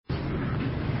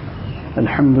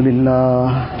الحمد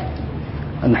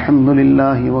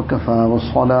لله وكفى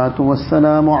والصلاة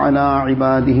والسلام على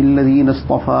عباده الذين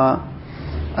اصطفى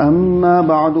أما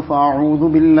بعد فأعوذ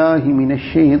بالله من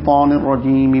الشيطان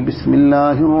الرجيم بسم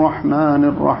الله الرحمن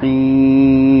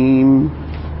الرحيم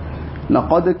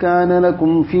لقد كان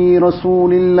لكم في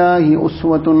رسول الله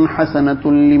أسوة حسنة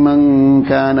لمن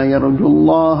كان يرجو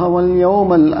الله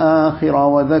واليوم الآخر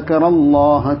وذكر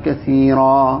الله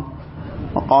كثيرا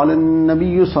وقال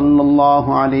النبي صلى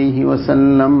الله عليه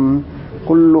وسلم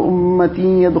كل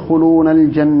أمتي يدخلون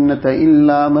الجنة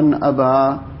إلا من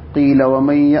أبى قيل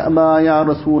ومن يأبى يا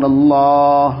رسول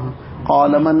الله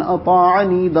قال من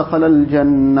أطاعني دخل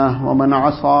الجنة ومن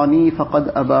عصاني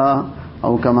فقد أبى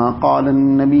أو كما قال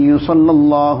النبي صلى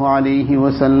الله عليه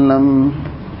وسلم.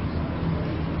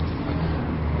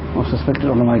 Most respected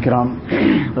ulama kiram,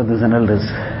 brothers and elders,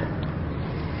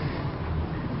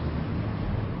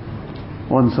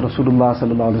 once Rasulullah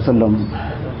sallallahu alaihi wasallam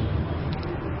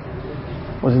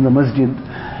was in the masjid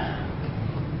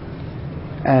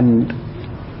and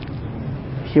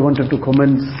he wanted to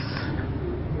commence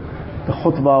the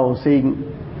khutbah or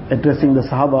addressing the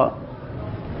Sahaba.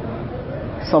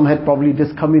 Some had probably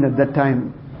just come in at that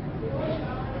time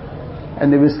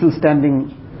and they were still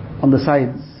standing on the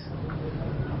sides.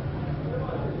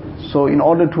 So in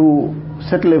order to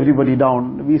settle everybody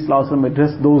down, Nabi Sallallahu Alaihi Wasallam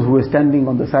addressed those who were standing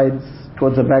on the sides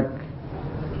towards the back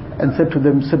and said to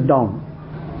them, sit down.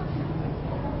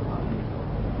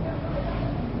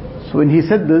 So when he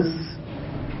said this,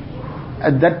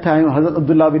 at that time Hazrat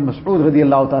Abdullah bin Mas'ud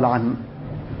radiyallahu ta'ala anhu,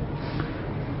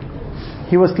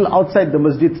 he was still outside the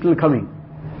masjid, still coming.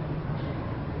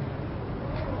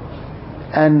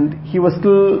 And he was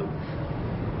still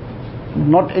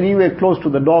not anywhere close to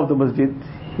the door of the masjid.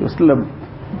 He was still a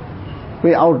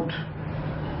way out.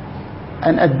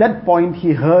 And at that point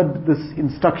he heard this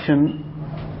instruction,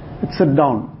 sit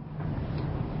down.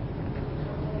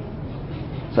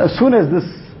 So as soon as this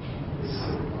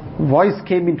voice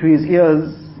came into his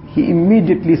ears, he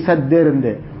immediately sat there and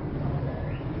there.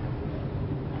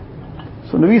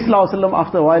 So Nabi Sallallahu Alaihi Wasallam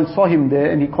after a while saw him there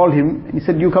and he called him and he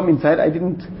said, you come inside. I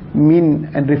didn't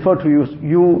mean and refer to you.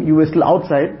 You were still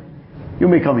outside. You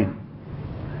may come in.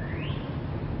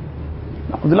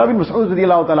 Now, Abdullah bin Mas'ud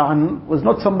radiyallahu ta'ala anhu was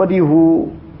not somebody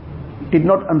who did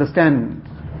not understand.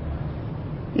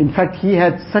 In fact, he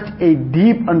had such a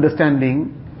deep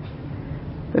understanding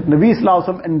that Nabi Sallallahu Alaihi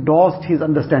Wasallam endorsed his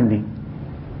understanding.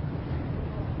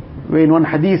 Where in one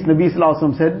hadith Nabi Sallallahu Alaihi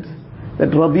Wasallam said that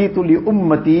رَضِيتُ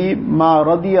لِأُمَّتِي مَا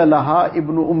رَضِيَ لَهَا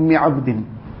إِبْنُ أُمِّ عَبْدٍ.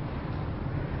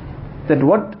 That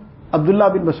what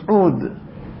Abdullah bin Mas'ud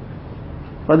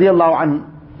radiyallahu anhu,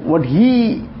 what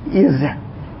he is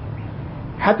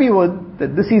happy with,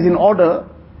 that this is in order,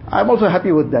 I'm also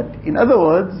happy with that. In other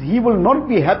words, he will not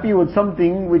be happy with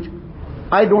something which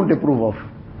I don't approve of.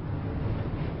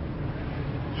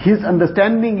 His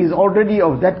understanding is already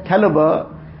of that caliber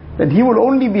that he will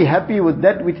only be happy with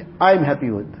that which I am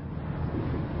happy with.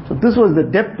 So this was the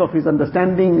depth of his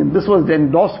understanding and this was the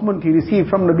endorsement he received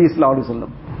from Nabi Sallallahu Alaihi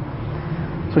Wasallam.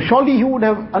 So surely he would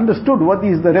have understood what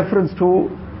is the reference to,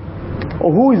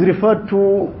 or who is referred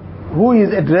to, who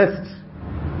is addressed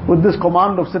with this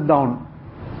command of sit down.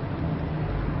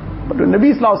 But when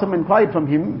Nabi Sallallahu Alaihi Wasallam inquired from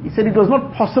him, he said it was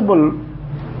not possible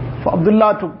for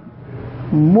Abdullah to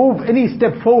move any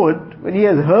step forward when he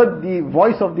has heard the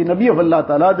voice of the Nabi of Allah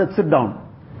Ta'ala that sit down.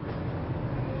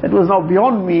 It was now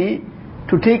beyond me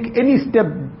to take any step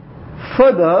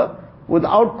further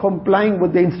without complying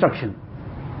with the instruction.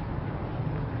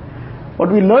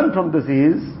 What we learn from this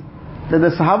is that the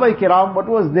Sahaba Kiram, what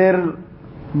was their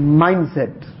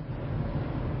mindset?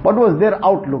 What was their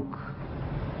outlook?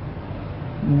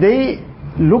 They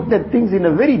looked at things in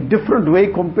a very different way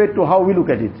compared to how we look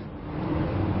at it.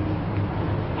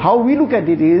 How we look at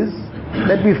it is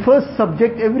that we first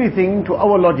subject everything to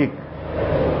our logic.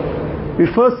 We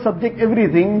first subject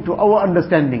everything to our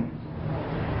understanding.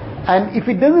 And if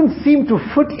it doesn't seem to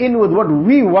fit in with what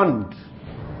we want,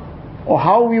 or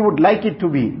how we would like it to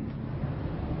be,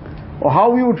 or how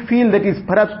we would feel that is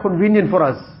perhaps convenient for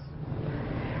us,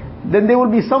 then there will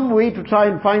be some way to try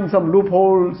and find some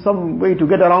loophole, some way to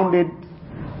get around it,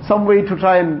 some way to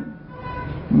try and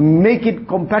make it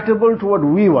compatible to what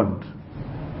we want.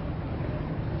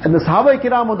 And the Sahaba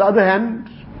Kiram, on the other hand,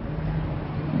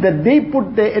 that they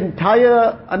put their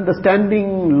entire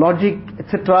understanding, logic,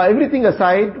 etc., everything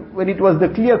aside when it was the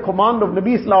clear command of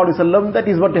Nabi Sallallahu Alaihi Wasallam, that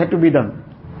is what had to be done.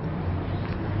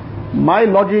 My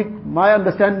logic, my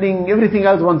understanding, everything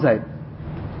else one side.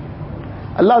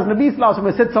 Allah's Nabi Sallallahu Alaihi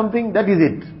Wasallam said something, that is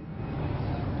it.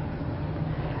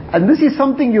 And this is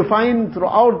something you find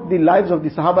throughout the lives of the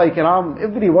Sahaba Kiram.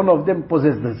 Every one of them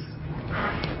possessed this.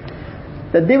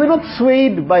 That they were not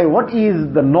swayed by what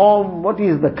is the norm, what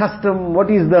is the custom, what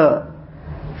is the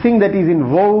thing that is in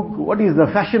vogue, what is the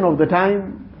fashion of the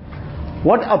time,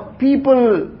 what are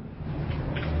people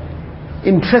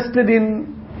interested in.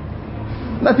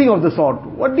 Nothing of the sort.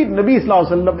 What did Nabi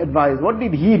Sallallahu Alaihi Wasallam advise? What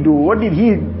did he do? What did he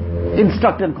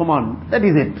instruct and command? That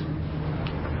is it.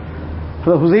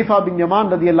 So Huzaifa bin Yaman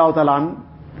radiallahu ta'ala an,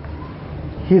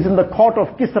 he is in the court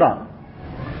of Kisra,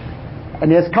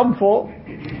 and he has come for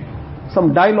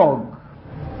some dialogue,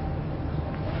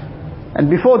 and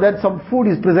before that some food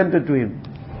is presented to him.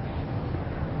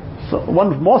 So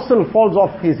one morsel falls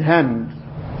off his hand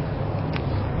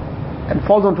and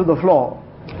falls onto the floor.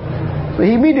 So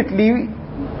he immediately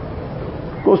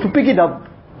goes to pick it up.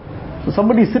 So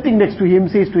somebody sitting next to him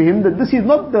says to him that this is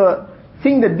not the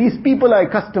thing that these people are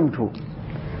accustomed to.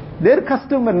 Their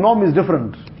custom and norm is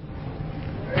different.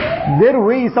 Their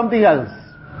way is something else.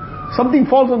 Something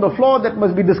falls on the floor, that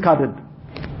must be discarded.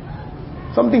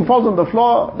 Something falls on the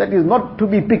floor, that is not to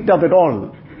be picked up at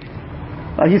all.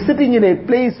 He's sitting in a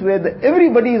place where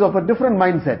everybody is of a different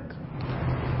mindset.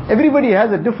 Everybody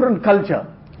has a different culture.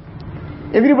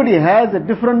 Everybody has a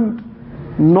different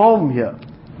norm here.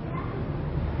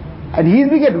 And he is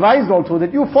being advised also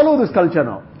that you follow this culture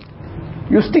now.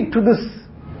 You stick to this,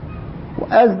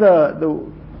 as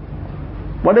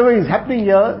whatever is happening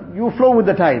here, you flow with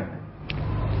the tide.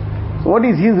 So what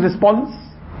is his response?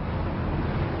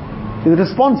 His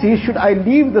response is, should I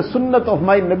leave the sunnat of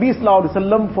my Nabi Sallallahu Alaihi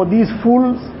Wasallam for these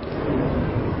fools?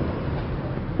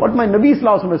 What my Nabi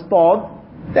Sallallahu Alaihi Wasallam has taught,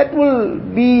 that will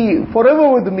be forever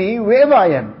with me wherever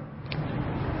I am.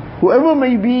 Whoever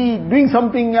may be doing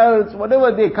something else,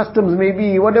 whatever their customs may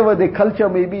be, whatever their culture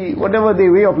may be, whatever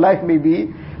their way of life may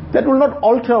be, that will not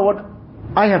alter what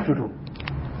I have to do.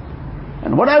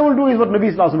 And what I will do is what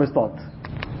Nabi Sallallahu Alaihi Wasallam has taught.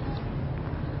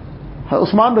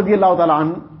 Usman radiallahu ta'ala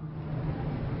an,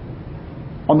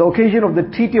 on the occasion of the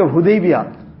Treaty of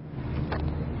Hudaybiyah,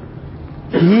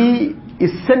 he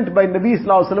is sent by Nabi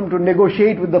Sallallahu Alaihi Wasallam to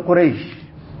negotiate with the Quraysh.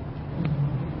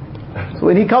 So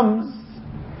when he comes,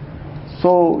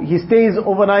 so he stays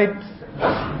overnight,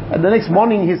 and the next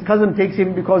morning his cousin takes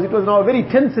him, because it was now a very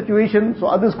tense situation, so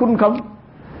others couldn't come.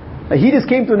 He just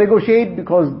came to negotiate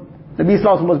because Nabi Sallallahu Alaihi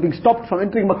Wasallam was being stopped from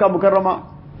entering Makkah Mukarramah.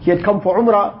 He had come for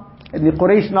Umrah, and the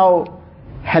Quraysh now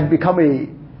had become a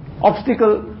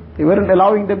obstacle. They weren't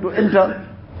allowing them to enter.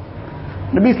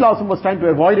 Nabi Sallallahu Alaihi Wasallam was trying to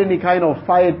avoid any kind of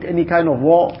fight, any kind of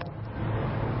war.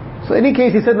 So in any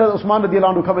case, he said that Usman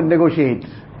radiallahu anhu to come and negotiate.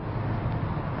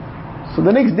 So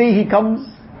the next day he comes,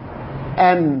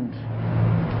 and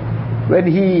when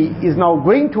he is now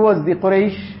going towards the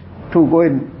Quraysh to go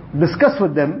and discuss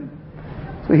with them,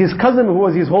 so his cousin, who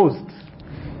was his host,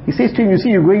 he says to him, you see,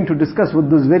 you're going to discuss with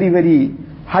those very, very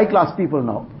high class people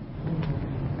now.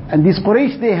 And these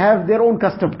Quraysh, they have their own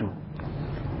custom too.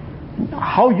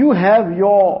 How you have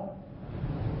your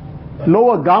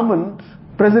lower garment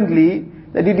presently,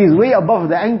 that it is way above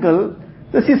the ankle,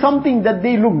 this is something that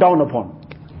they look down upon.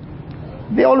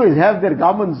 They always have their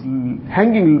garments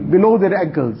hanging below their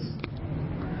ankles.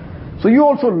 So you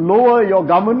also lower your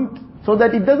garment so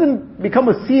that it doesn't become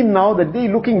a scene now that they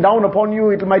looking down upon you.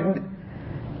 It might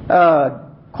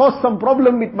cause some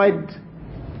problem. It might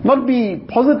not be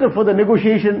positive for the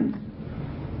negotiation.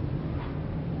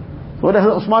 So that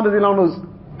Usman radiallahu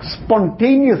anhu's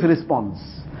spontaneous response.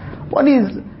 One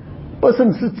is,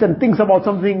 person sits and thinks about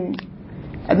something,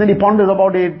 and then he ponders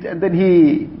about it, and then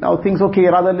he now thinks, okay,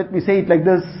 rather let me say it like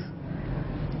this.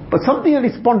 But something that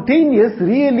is spontaneous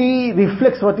really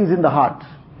reflects what is in the heart.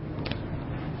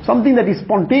 Something that is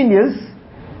spontaneous,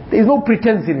 there is no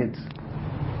pretense in it.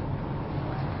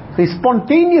 So his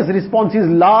spontaneous response is,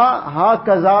 La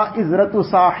hakaza izratu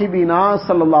sahibina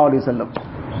sallallahu alayhi wa sallam.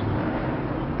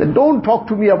 Then don't talk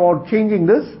to me about changing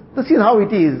this. This is how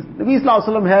it is. Nabi Sallallahu Alaihi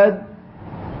Wasallam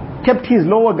had kept his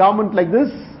lower garment like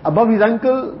this, above his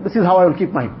ankle. This is how I will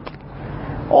keep mine.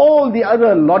 All the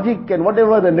other logic and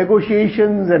whatever the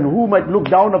negotiations and who might look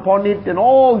down upon it and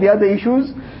all the other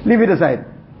issues, leave it aside.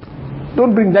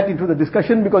 Don't bring that into the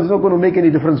discussion, because it's not going to make any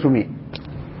difference to me.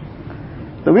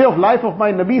 The way of life of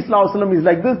my Nabi Sallallahu Alaihi Wasallam is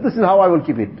like this. This is how I will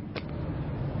keep it.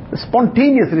 A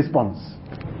spontaneous response.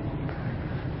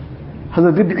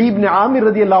 Hazrat Ibn Amir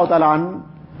radiallahu ta'ala an,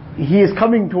 he is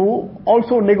coming to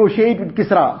also negotiate with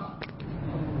Kisra.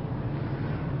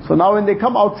 So now when they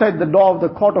come outside the door of the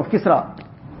court of Kisra,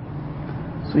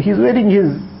 so he's wearing his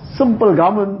simple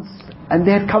garments, and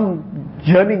they had come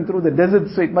journeying through the desert,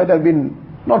 so it might have been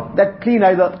not that clean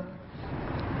either.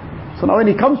 So now when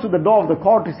he comes to the door of the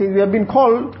court, he says, we have been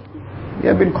called We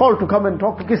have been called to come and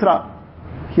talk to Kisra.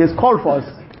 He has called for us.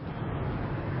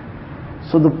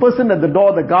 So the person at the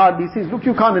door, the guard, he says, look,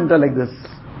 you can't enter like this.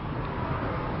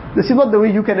 This is not the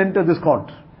way you can enter this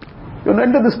court. You want to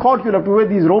enter this court, you'll have to wear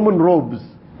these Roman robes.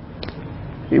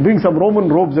 He brings some Roman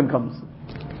robes and comes.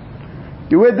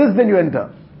 You wear this, then you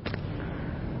enter.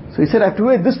 So he said, I have to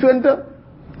wear this to enter.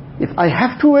 If I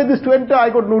have to wear this to enter, I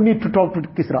got no need to talk to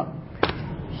Kisra.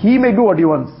 He may do what he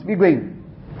wants. We're going.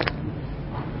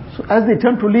 So as they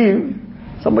turn to leave,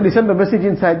 somebody sent a message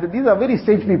inside that these are very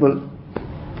strange people.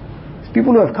 These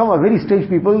people who have come are very strange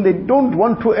people. They don't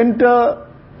want to enter,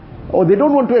 or they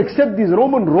don't want to accept these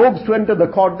Roman robes to enter the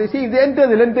court. They say if they enter,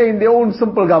 they'll enter in their own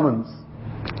simple garments.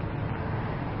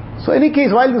 So in any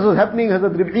case, while this was happening,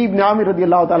 Hazrat Rib'i ibn Amir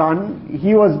radiallahu ta'ala,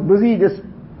 he was busy just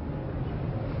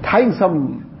tying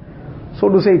some, so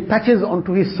to say, patches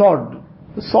onto his sword.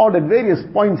 The sword at various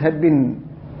points had been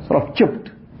sort of chipped.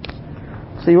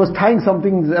 So he was tying some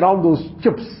things around those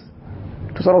chips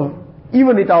to sort of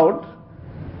even it out.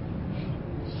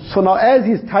 So now as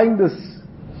he's tying this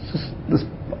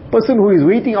person who is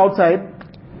waiting outside,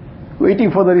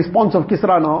 waiting for the response of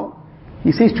Kisra now,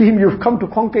 he says to him, you've come to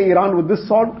conquer Iran with this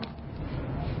sword?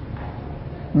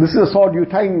 This is a sword, you're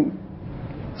tying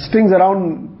strings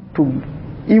around to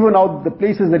even out the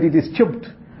places that it is chipped.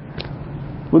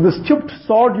 With this chipped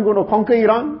sword, you're going to conquer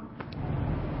Iran?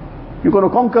 You're going to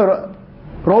conquer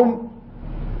Rome?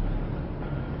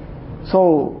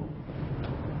 So,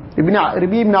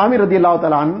 Rabi ibn Amir radiallahu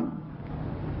ta'ala,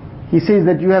 he says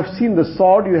that you have seen the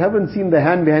sword, you haven't seen the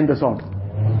hand behind the sword.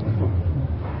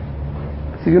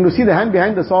 So you want to see the hand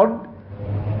behind the sword,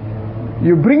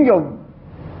 you bring your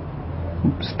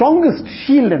strongest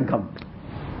shield and come,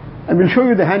 and we'll show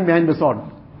you the hand behind the sword.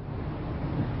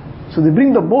 So they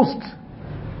bring the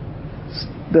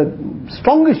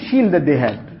strongest shield that they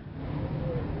had.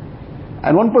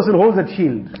 And one person holds that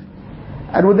shield.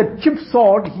 And with that chipped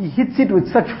sword, he hits it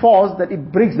with such force that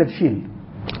it breaks that shield.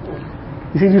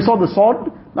 He says, you saw the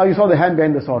sword, now you saw the hand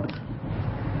behind the sword.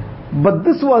 But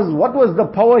what was the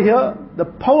power here? The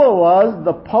power was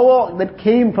the power that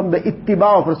came from the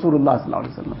ittiba of Rasulullah sallallahu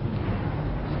alaihi wasallam.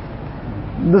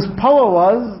 This power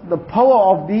was the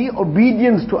power of the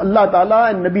obedience to Allah Ta'ala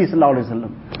and Nabi sallallahu alaihi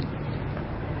wasallam.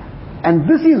 And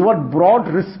this is what brought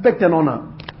respect and honor.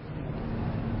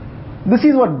 This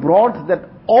is what brought that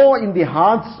awe in the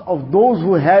hearts of those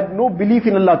who had no belief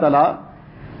in Allah Ta'ala,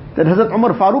 that Hazrat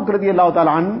Umar Farooq radiallahu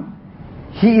ta'ala,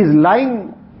 he is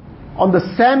lying on the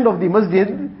sand of the masjid,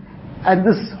 and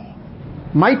this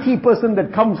mighty person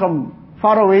that comes from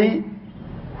far away,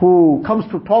 who comes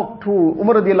to talk to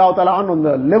Umar radiallahu ta'ala on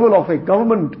the level of a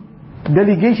government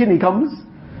delegation, he comes,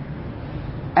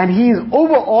 and he is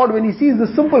overawed when he sees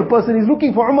this simple person. He's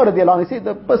looking for Umar radiallahu anhu. He says,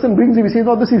 the person brings him, he says,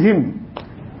 no, this is him.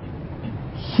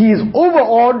 He is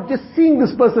overawed just seeing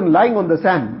this person lying on the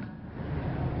sand.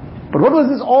 But what was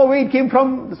this awe, where it came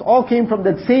from? This awe came from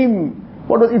that same,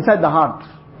 what was inside the heart.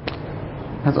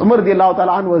 As Umar radiallahu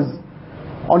ta'ala was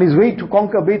on his way to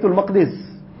conquer Baytul Maqdis,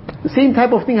 the same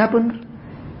type of thing happened.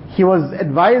 He was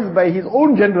advised by his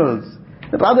own generals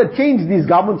that rather change these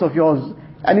garments of yours,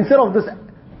 and instead of this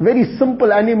very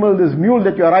simple animal, this mule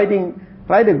that you are riding,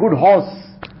 ride a good horse.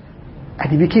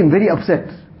 And he became very upset.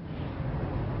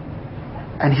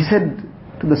 And he said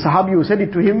to the Sahabi who said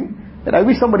it to him, that I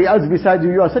wish somebody else besides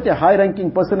you, you are such a high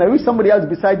ranking person, I wish somebody else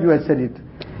besides you had said it.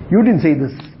 You didn't say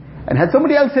this. And had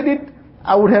somebody else said it,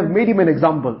 I would have made him an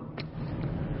example.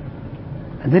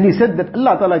 And then he said that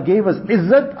Allah Ta'ala gave us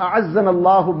izzat, a'azzan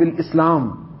Allahu bil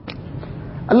Islam.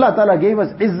 Allah Ta'ala gave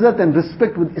us izzat and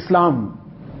respect with Islam.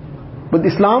 But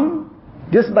Islam,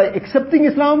 just by accepting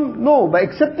Islam? No, by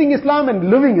accepting Islam and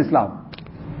living Islam.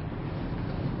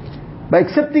 By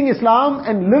accepting Islam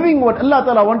and living what Allah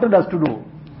Ta'ala wanted us to do.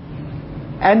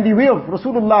 And the way of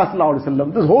Rasulullah sallallahu alaihi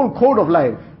wasallam, this whole code of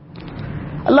life.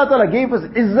 Allah Ta'ala gave us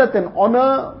izzat and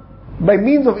honor by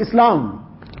means of Islam.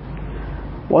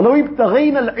 وَلَوْ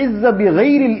ابْتَغَيْنَا الْعِزَّ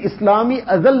بِغَيْرِ الْإِسْلَامِ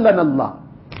أَذَلَّنَا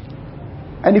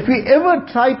اللَّهِ. And if we ever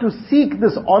try to seek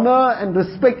this honor and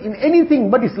respect in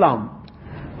anything but Islam,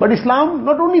 but Islam,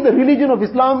 not only the religion of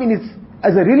Islam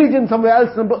as a religion somewhere else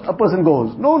a person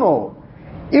goes. No.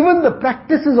 Even the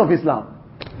practices of Islam.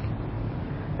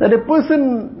 That a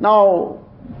person now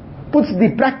puts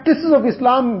the practices of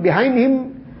Islam behind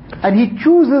him, and he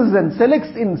chooses and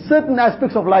selects in certain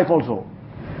aspects of life also.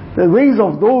 The ways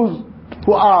of those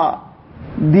who are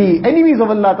the enemies of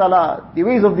Allah Ta'ala, the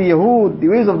ways of the Yahud, the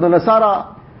ways of the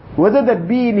Nasara, whether that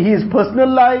be in his personal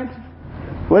life,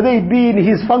 whether it be in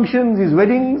his functions, his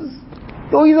weddings.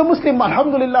 Though he's a Muslim,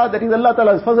 alhamdulillah, that is Allah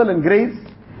Ta'ala's fazl and grace.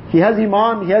 He has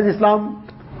Iman, he has Islam.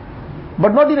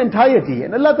 but not in entirety.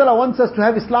 And Allah Ta'ala wants us to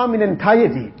have Islam in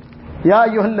entirety. Ya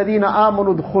ayyuhalladhina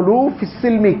amanu dkhulu fis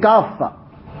silmi kaffa.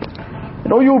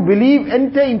 You believe,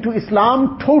 enter into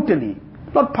Islam totally,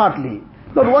 not partly,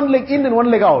 not one leg in and one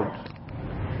leg out.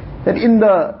 That in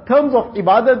the terms of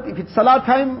ibadat, if it's salah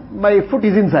time, my foot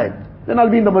is inside, then I'll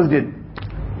be in the masjid.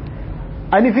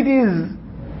 And if it is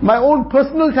my own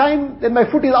personal time, then my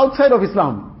foot is outside of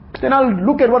Islam. Then I'll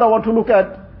look at what I want to look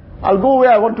at, I'll go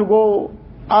where I want to go,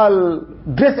 I'll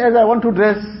dress as I want to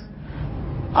dress,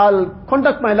 I'll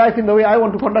conduct my life in the way I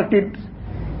want to conduct it.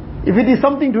 If it is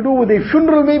something to do with a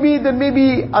funeral maybe, then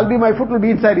maybe my foot will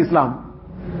be inside Islam.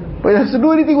 But if it has to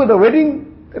do anything with a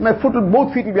wedding, then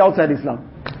both feet will be outside Islam.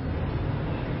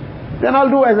 Then I'll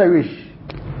do as I wish.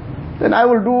 Then I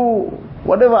will do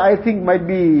whatever I think might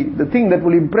be the thing that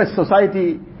will impress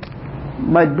society,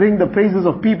 might bring the praises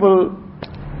of people.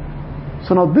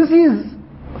 So now this is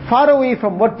far away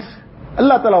from what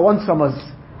Allah Ta'ala wants from us,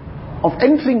 of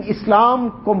entering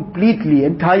Islam completely,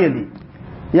 entirely.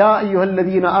 Ya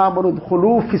ayyuhalladhina amanu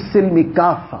dkhulu fis silmi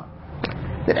kaffa.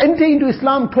 That enter into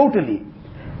Islam totally.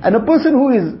 And a person who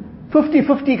is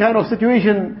 50-50 kind of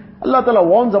situation, Allah Ta'ala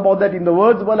warns about that in the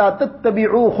words, وَلَا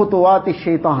تَتَّبِعُوا خُطُوَاتِ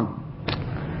الشَّيْطَانِ.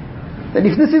 That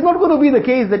if this is not going to be the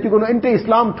case, that you're going to enter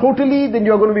Islam totally, then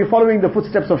you're going to be following the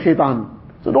footsteps of shaitan.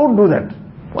 So don't do that.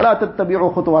 وَلَا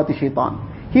تَتَّبِعُوا خُطُوَاتِ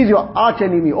الشَّيْطَانِ. He's your arch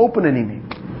enemy, open enemy.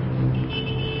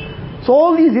 So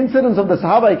all these incidents of the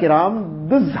Sahaba Kiram,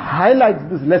 this highlights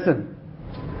this lesson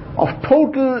of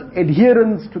total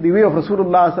adherence to the way of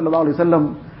Rasulullah sallallahu alaihi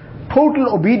wasallam,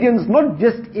 total obedience, not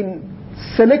just in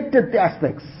selected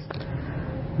aspects,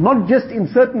 not just in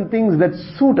certain things that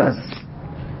suit us,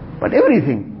 but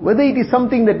everything. Whether it is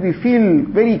something that we feel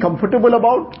very comfortable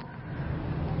about,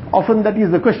 often that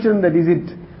is the question, that is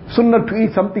it sunnah to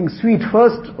eat something sweet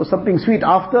first or something sweet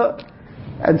after,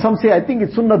 and some say I think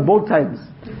it's sunnah both times,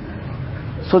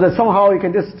 so that somehow you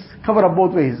can just cover up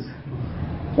both ways.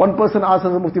 One person asked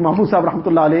Hazrat Mufti Mahmud Sahib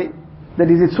rahmatullah alayh, that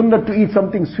is it sunnah to eat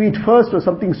something sweet first or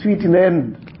something sweet in the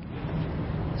end.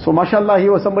 So mashallah, he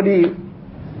was somebody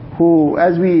who,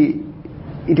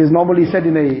 it is normally said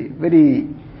in a very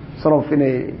sort of in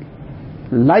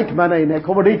a light manner, in an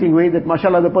accommodating way, that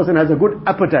mashallah the person has a good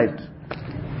appetite.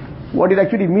 What it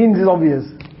actually means is obvious.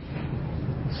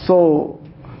 So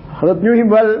Hazrat knew him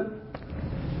well.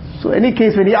 So any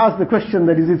case, when he asked the question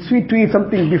that is it sweet to eat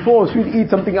something before, sweet to eat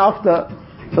something after,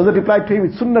 Hazrat replied to him,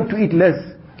 it's sunnah to eat less.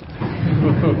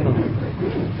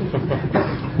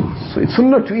 So it's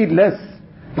sunnah to eat less.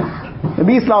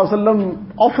 Nabi Sallallahu Alaihi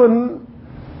Wasallam often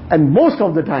and most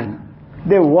of the time,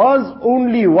 there was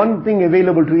only one thing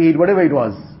available to eat, whatever it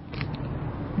was.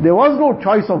 There was no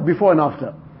choice of before and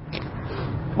after.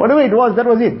 Whatever it was, that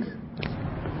was it.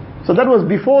 So that was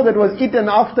before, that was it and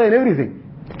after and everything.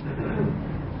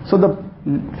 So the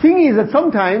thing is that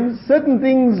sometimes certain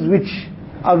things which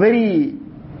are very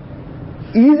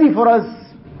easy for us,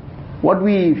 what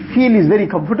we feel is very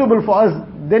comfortable for us,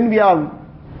 then we are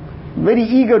very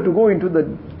eager to go into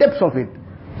the depths of it.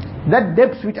 That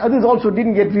depths which others also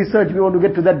didn't get researched, we want to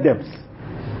get to that depths.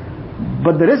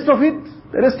 But the rest of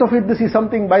it, this is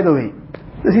something by the way.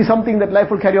 This is something that life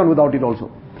will carry on without it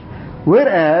also.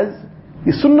 Whereas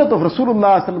the sunnah of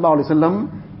Rasulullah sallallahu alaihi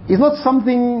wasallam is not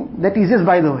something that is just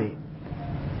by the way.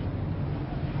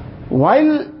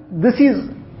 While this is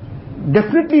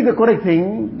definitely the correct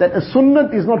thing, that a sunnah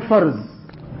is not farz.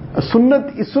 A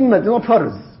sunnah is not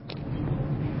farz.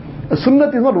 A sunnah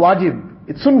is not wajib,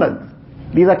 it's sunnah.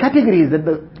 These are categories that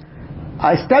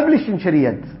are established in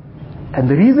Shariat. And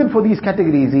the reason for these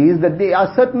categories is that they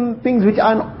are certain things which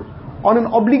are on an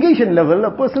obligation level.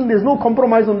 A person, there's no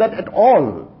compromise on that at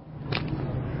all.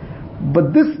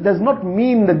 But this does not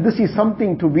mean that this is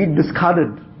something to be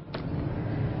discarded.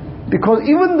 Because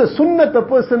even the sunnah, the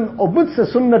person omits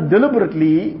a sunnah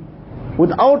deliberately,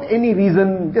 without any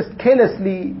reason, just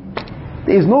carelessly,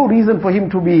 there is no reason for him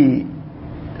to be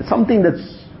something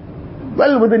that's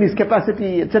well within his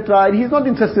capacity, etc. And he's not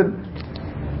interested.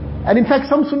 And in fact,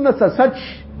 some sunnahs are such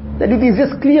that it is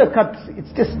just clear cut,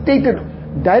 it's just stated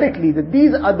directly that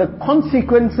these are the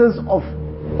consequences of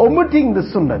omitting the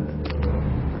sunnah.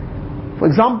 For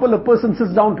example, a person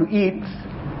sits down to eat,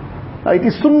 it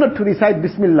is sunnah to recite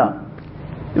Bismillah.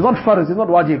 It's not farz, it's not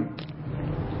wajib.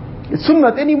 It's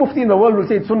sunnah. Any mufti in the world will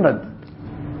say it's sunnah.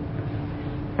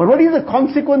 But what is the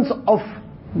consequence of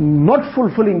not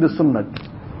fulfilling the sunnah?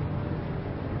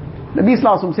 Nabi Sallallahu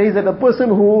Alaihi Wasallam says that a person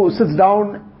who sits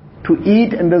down to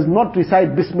eat and does not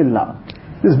recite Bismillah,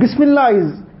 this Bismillah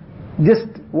is just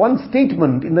one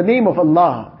statement in the name of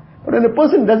Allah. But when a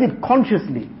person does it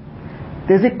consciously,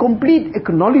 there's a complete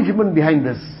acknowledgement behind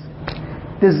this.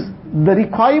 There's the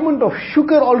requirement of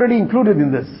shukr already included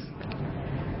in this.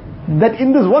 That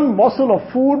in this one morsel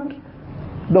of food,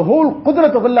 the whole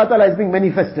qudrat of Allah Ta'ala is being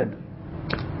manifested.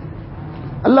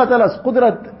 Allah Ta'ala's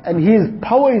qudrat and His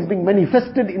power is being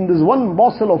manifested in this one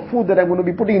morsel of food that I'm going to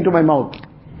be putting into my mouth.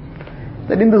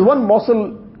 That in this one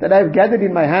morsel that I have gathered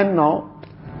in my hand now,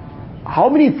 how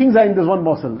many things are in this one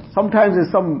morsel? Sometimes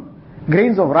there's some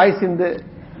grains of rice in there.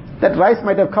 That rice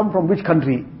might have come from which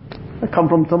country? It come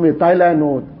from somewhere, Thailand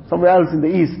or somewhere else in the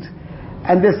east.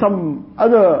 And there's some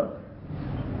other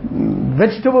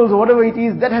vegetables or whatever it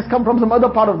is that has come from some other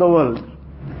part of the world.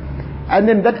 And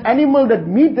then that animal, that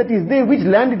meat that is there, which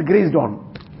land it grazed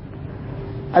on.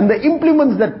 And the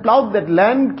implements that plowed that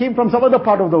land came from some other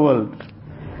part of the world.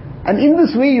 And in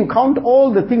this way you count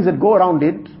all the things that go around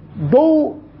it.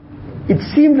 Though it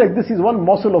seems like this is one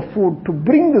morsel of food, to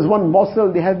bring this one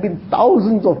morsel, there have been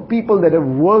thousands of people that have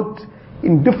worked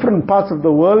in different parts of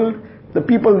the world. The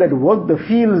people that worked the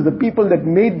fields, the people that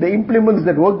made the implements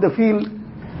that worked the field,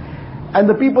 and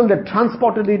the people that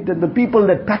transported it, and the people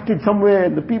that packed it somewhere,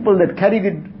 and the people that carried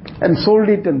it and sold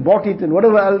it and bought it and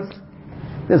whatever else.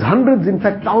 There's hundreds, in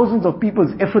fact thousands of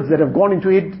people's efforts that have gone into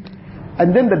it.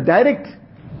 And then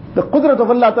the qudrat of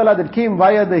Allah Ta'ala that came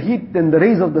via the heat and the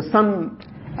rays of the sun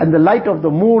and the light of the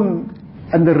moon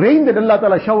and the rain that Allah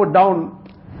Ta'ala showered down.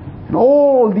 And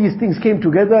all these things came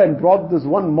together and brought this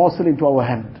one morsel into our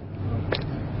hand.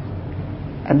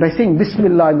 And by saying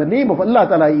Bismillah, in the name of Allah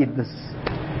Ta'ala, I eat this.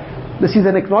 This is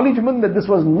an acknowledgement that this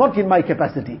was not in my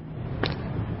capacity.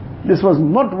 This was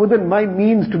not within my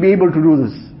means to be able to do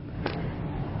this.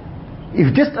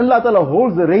 If just Allah Ta'ala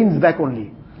holds the rains back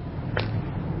only,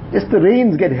 just the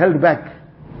rains get held back,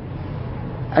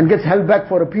 and gets held back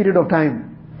for a period of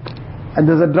time, and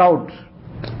there's a drought,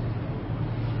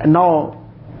 and now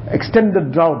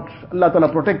extended drought, Allah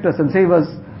Ta'ala protect us and save us,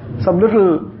 some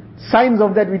little signs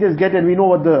of that we just get and we know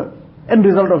what the end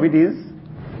result of it is,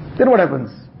 then what happens?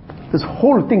 This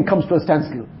whole thing comes to a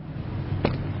standstill.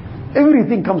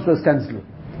 Everything comes to a standstill.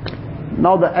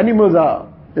 Now the animals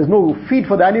there's no feed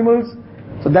for the animals,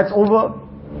 so that's over.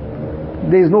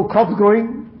 There is no crops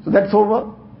growing, so that's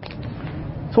over.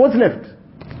 So what's left?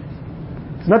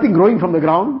 There's nothing growing from the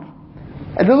ground,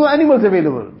 and there's no animals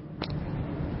available.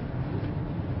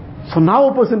 So now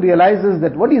a person realizes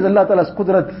that what is Allah Ta'ala's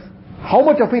qudrat, how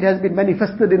much of it has been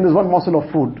manifested in this one morsel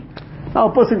of food. Now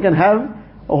a person can have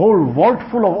a whole vault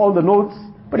full of all the notes,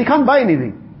 but he can't buy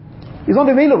anything. It's not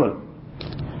available.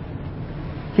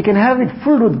 He can have it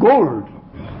filled with gold,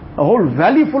 a whole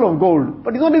valley full of gold,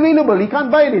 but it's not available. He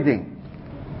can't buy anything.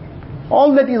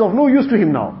 All that is of no use to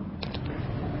him now.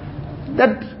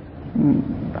 That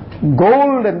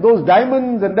gold and those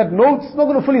diamonds and that notes is not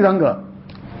going to fill his hunger.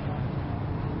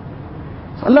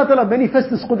 So Allah Ta'ala manifests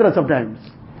this qudra sometimes.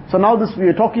 So now this we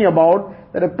are talking about,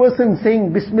 that a person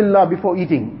saying Bismillah before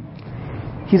eating,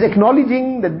 he's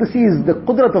acknowledging that this is the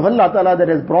qudrat of Allah Ta'ala that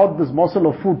has brought this morsel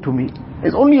of food to me.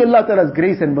 It's only Allah Ta'ala's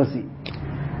grace and mercy.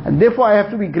 And therefore I have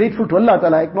to be grateful to Allah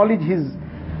Ta'ala, acknowledge His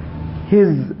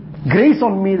grace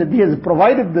on me that He has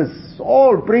provided this.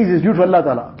 All praise is due to Allah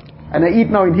Ta'ala. And I eat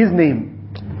now in His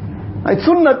name. Now it's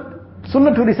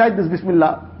sunnah to recite this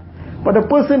Bismillah. But a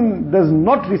person does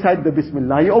not recite the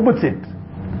Bismillah, he omits it.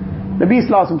 Nabi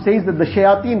Sallallahu Alaihi Wasallam says that the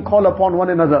shayateen call upon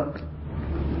one another.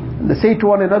 They say to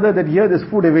one another that here there's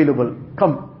food available.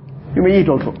 Come, you may eat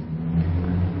also.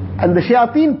 And the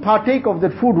shayateen partake of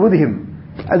that food with him.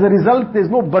 As a result, there's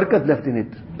no barakat left in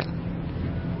it.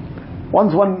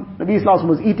 Once Nabi Sallallahu Alaihi Wasallam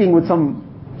was eating with some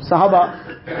Sahaba,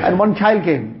 and one child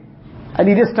came, and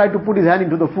he just tried to put his hand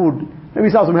into the food.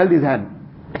 Nabi Sallallahu Alaihi Wasallam held his hand.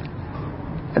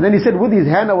 And then he said, with his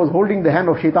hand I was holding the hand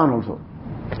of Shaitan also.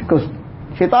 Because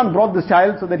Shaitan brought this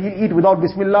child so that he'll eat without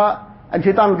Bismillah, and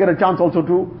Shaitan will get a chance also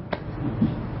to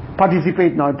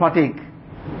participate now and partake.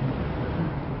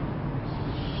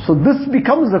 So this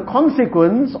becomes the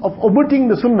consequence of omitting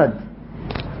the sunnah.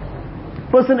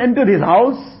 Person entered his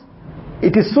house,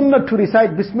 it is sunnah to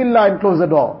recite Bismillah and close the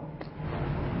door.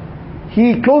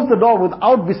 He closed the door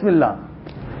without Bismillah.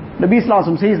 Nabi Sallallahu Alaihi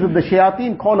Wasallam says that the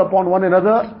shayateen call upon one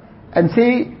another and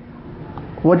say,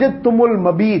 Wajadtumul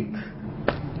mabit,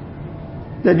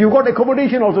 that you got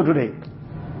accommodation also today.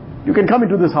 You can come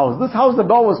into this house. This house, the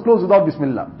door was closed without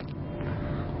Bismillah.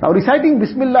 Now reciting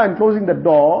Bismillah and closing the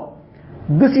door,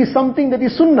 this is something that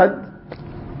is sunnah.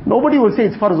 Nobody will say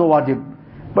it's farz or wajib.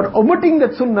 But omitting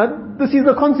that sunnah, this is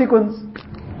the consequence.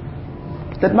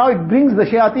 That now it brings the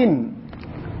shayateen.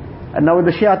 And now when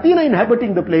the shayateen are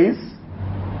inhabiting the place,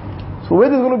 so where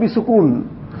there's going to be sukoon,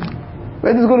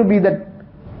 where there's going to be that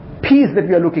peace that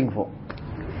we are looking for.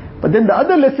 But then the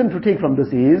other lesson to take from this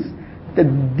is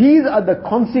that these are the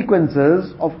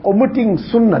consequences of omitting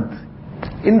sunnat.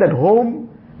 In that home,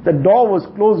 the door was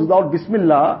closed without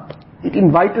Bismillah, it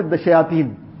invited the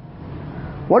shayateen.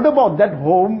 What about that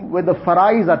home where the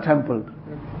farais are trampled?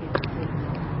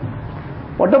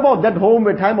 What about that home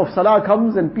where time of salah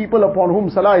comes and people upon whom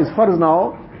salah is farz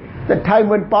now, that time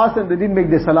went past and they didn't make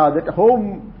their salah? That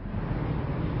home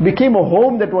became a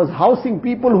home that was housing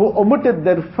people who omitted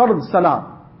their farz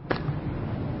salah.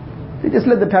 They just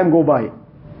let the time go by.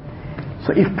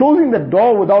 So if closing the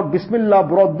door without Bismillah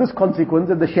brought this consequence,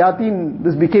 that the shayateen,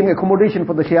 this became accommodation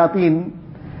for the shayateen,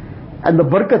 and the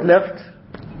barakat left,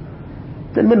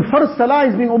 then when first salah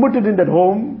is being omitted in that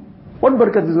home, what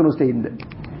barakat is going to stay in there?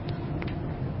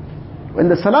 When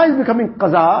the salah is becoming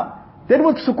qaza, then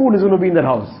what sukoon is going to be in that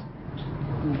house?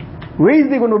 Where is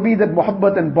there going to be that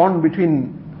muhabbat and bond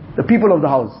between the people of the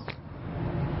house?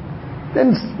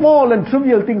 Then small and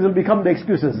trivial things will become the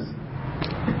excuses.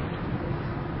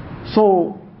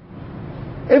 So,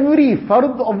 every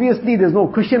fard, obviously there's no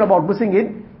question about missing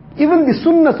it. Even the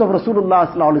sunnahs of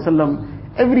Rasulullah sallallahu alaihi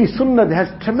wasallam, every sunnah has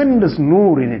tremendous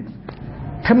noor in it,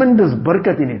 tremendous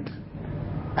barakat in it.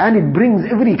 And it brings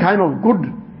every kind of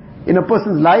good in a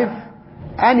person's life,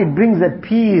 and it brings that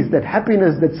peace, that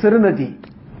happiness, that serenity.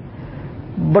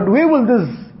 But where will this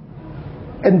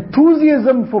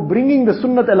enthusiasm for bringing the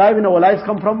sunnah alive in our lives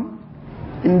come from?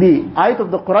 In the ayat of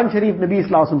the Quran Sharif, Nabi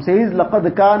Sallallahu Alaihi Wasallam says,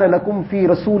 لَقَدْ كَانَ لَكُمْ فِي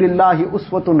رَسُولِ اللَّهِ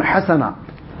أُسْوَةٌ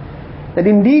حَسَنَةٌ. That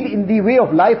indeed in the way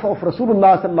of life of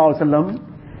Rasulullah Sallallahu Alaihi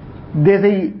Wasallam, there's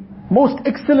a most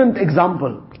excellent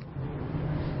example.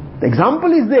 The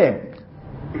example is there,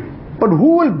 but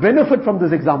who will benefit from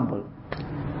this example?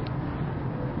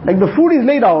 Like the food is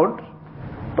laid out,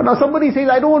 but now somebody says,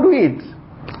 I don't want to eat.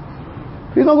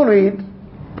 He's not going to eat.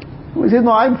 He says,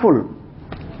 no, I'm full.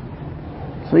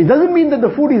 So it doesn't mean that the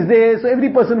food is there, so every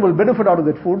person will benefit out of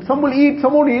that food. Some will eat,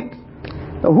 some won't eat.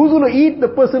 Now who's going to eat? The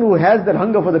person who has that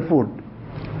hunger for that food.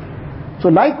 So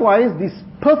likewise, this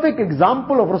perfect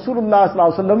example of Rasulullah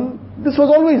sallallahu alaihi wasallam, this was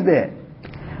always there.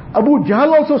 Abu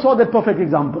Jahl also saw that perfect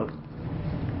example.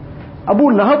 Abu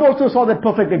Lahab also saw that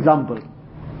perfect example.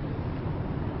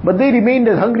 But they remained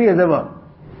as hungry as ever.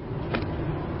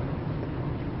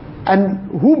 And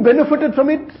who benefited from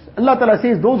it? Allah Ta'ala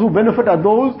says, those who benefit are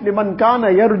those, لِمَنْ كَانَ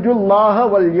يَرْجُ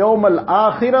اللَّهَ وَالْيَوْمَ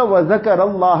الْآخِرَ وَذَكَرَ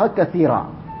اللَّهَ كَثِيرًا.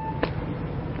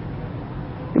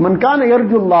 لِمَنْ كَانَ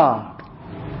يَرْجُ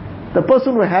اللَّهَ. The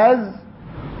person who has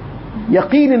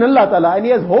yaqeen in Allah Ta'ala, and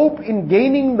he has hope in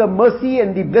gaining the mercy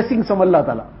and the blessings from Allah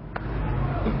Ta'ala.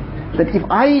 That if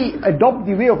I adopt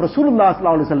the way of Rasulullah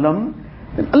Sallallahu Alaihi Wasallam,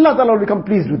 then Allah Ta'ala will become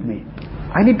pleased with me.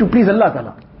 I need to please Allah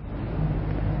Ta'ala.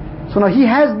 So now he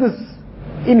has this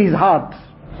in his heart,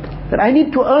 that I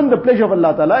need to earn the pleasure of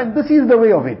Allah Ta'ala, and this is the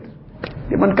way of it.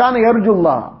 Man kana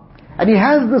yarjullah. And he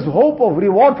has this hope of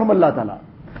reward from Allah Ta'ala.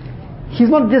 He's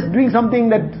not just doing something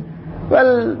that,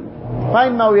 well,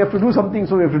 fine, now we have to do something,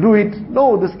 so we have to do it.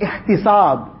 No, this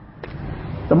ihtisab.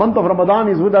 The month of Ramadan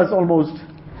is with us almost,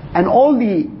 and all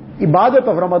the ibadat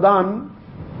of Ramadan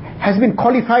has been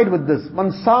qualified with this.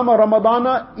 Man sama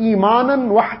Ramadana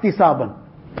imanan wahtisaban,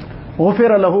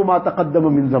 ghufira lahu ma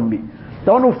taqaddama min zambi.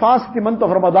 The one who fasts the month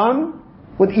of Ramadan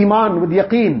with iman, with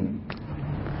yaqeen,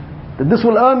 that this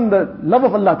will earn the love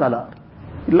of Allah Ta'ala.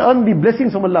 It will earn the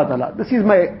blessings from Allah Ta'ala. This is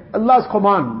Allah's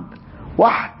command.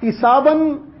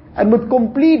 Wahtisaban, and with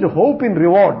complete hope in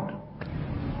reward.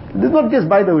 This is not just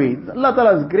by the way. Allah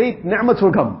Ta'ala's great ni'mats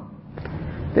will come.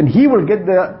 Then he will get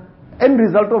the end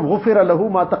result of غُفِرَ لَهُ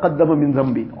مَا تَقَدَّمَ مِنْ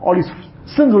ذَنْبِ. All his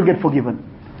sins will get forgiven.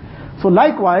 So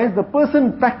likewise, the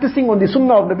person practicing on the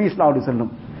sunnah of Nabi Sallallahu Alaihi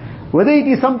Wasallam, whether it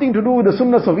is something to do with the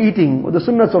sunnahs of eating, or the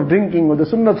sunnahs of drinking, or the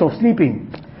sunnahs of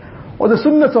sleeping, or the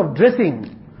sunnahs of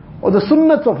dressing, or the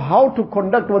sunnahs of how to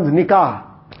conduct one's nikah,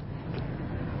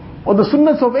 or the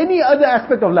sunnahs of any other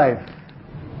aspect of life,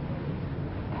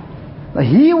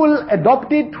 he will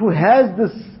adopt it who has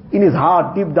this in his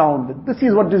heart, deep down, that this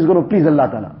is what is going to please Allah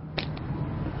Ta'ala.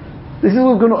 This is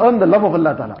what's going to earn the love of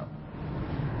Allah Ta'ala.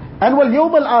 And wal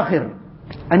yawm al-akhir.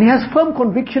 And he has firm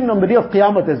conviction on the day of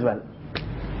Qiyamah as well.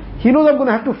 He knows I'm going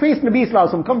to have to face Nabi Sallallahu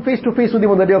Alaihi Wasallam, come face to face with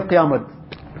him on the day of Qiyamah.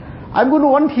 I'm going to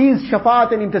want his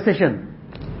shafaat and intercession.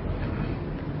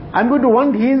 I'm going to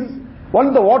want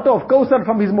the water of Kawthar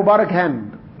from his Mubarak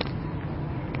hand.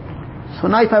 So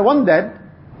now if I want that,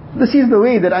 this is the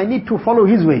way that I need to follow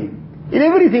his way. In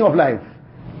everything of life.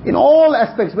 In all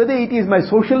aspects, whether it is my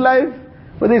social life,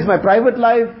 whether it's my private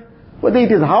life, whether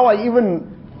it is how I even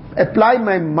apply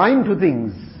my mind to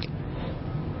things.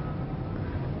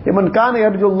 لِمَنْ كَانَ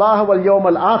يَرْجُ اللَّهَ وَالْيَوْمَ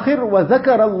الْآخِرِ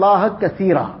وَذَكَرَ اللَّهَ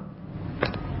كَثِيرًا.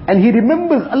 And he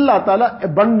remembers Allah Ta'ala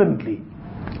abundantly.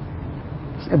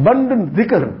 abundant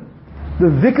dhikr, the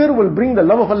dhikr will bring the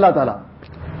love of Allah Ta'ala.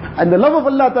 And the love of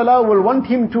Allah Ta'ala will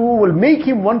make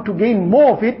him want to gain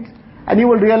more of it, and he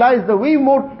will realize the way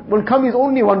more will come is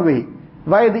only one way,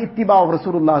 via the ittiba of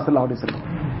Rasulullah Sallallahu Alaihi Wasallam.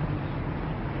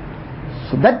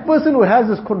 So that person who has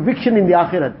this conviction in the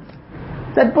akhirat,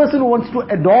 that person who wants to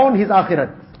adorn his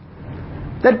akhirat,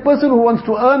 that person who wants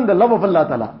to earn the love of Allah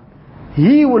Ta'ala,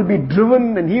 he will be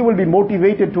driven and he will be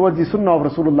motivated towards the sunnah of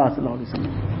Rasulullah Sallallahu Alaihi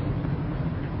Wasallam.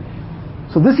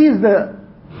 So this is the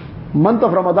month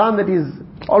of Ramadan that is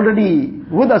already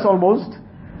with us almost.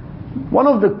 One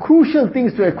of the crucial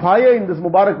things to acquire in this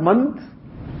Mubarak month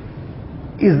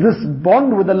is this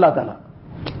bond with Allah Ta'ala.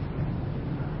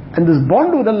 And this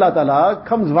bond with Allah Ta'ala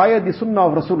comes via the sunnah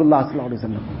of Rasulullah Sallallahu Alaihi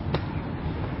Wasallam.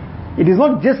 It is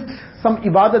not just some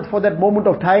ibadat for that moment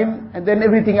of time and then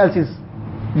everything else is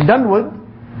done with.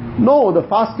 No, the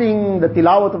fasting, the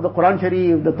tilawat of the Quran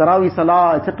Sharif, the Taraweeh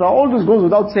Salah, etc., all this goes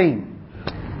without saying.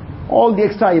 All the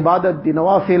extra ibadat, the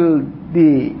nawafil,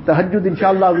 the tahajjud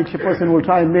inshallah which a person will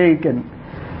try and make, and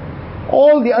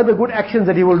all the other good actions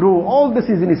that he will do, all this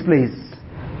is in its place.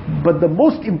 But the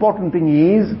most important thing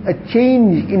is a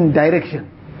change in direction.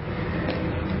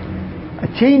 A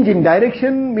change in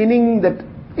direction, meaning that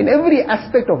in every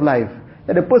aspect of life,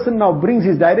 that a person now brings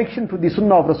his direction to the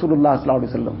sunnah of Rasulullah Sallallahu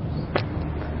Alaihi Wasallam.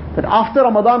 That after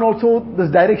Ramadan also this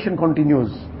direction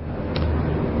continues.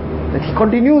 That he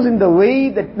continues in the way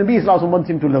that Nabi Sallallahu Alaihi Wasallam wants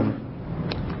him to live.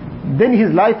 Then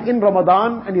his life in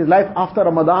Ramadan and his life after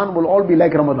Ramadan will all be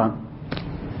like Ramadan.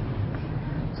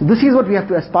 So this is what we have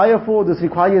to aspire for. This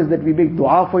requires that we make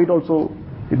dua for it also.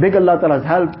 We beg Allah Ta'ala's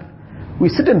help. We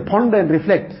sit and ponder and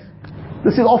reflect.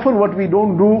 This is often what we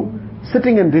don't do,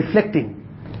 sitting and reflecting.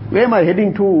 Where am I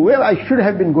heading to? Where I should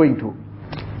have been going to?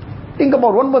 Think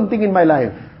about one thing in my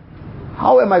life.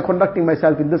 How am I conducting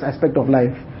myself in this aspect of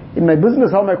life? In my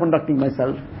business, how am I conducting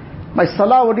myself? My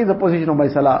salah, what is the position of my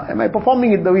salah? Am I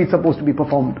performing it the way it's supposed to be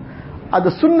performed? Are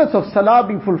the sunnats of salah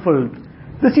being fulfilled?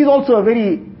 This is also a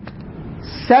very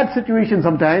sad situation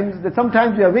sometimes, that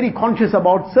sometimes we are very conscious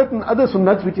about certain other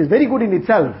sunnats which is very good in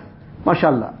itself,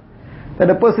 mashallah. That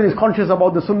a person is conscious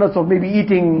about the sunnats of maybe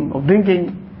eating, of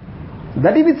drinking.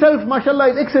 That in itself,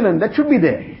 mashallah, is excellent, that should be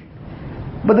there.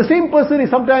 But the same person is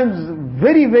sometimes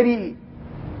very, very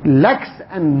lax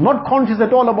and not conscious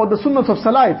at all about the sunnats of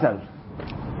salah itself.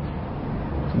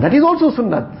 That is also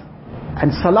sunnat.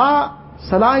 And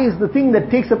salah is the thing that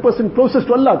takes a person closest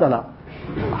to Allah Ta'ala.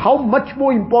 How much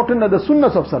more important are the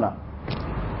sunnats of salah?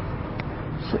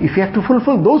 So if you have to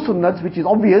fulfill those sunnats, which is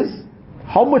obvious,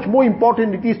 how much more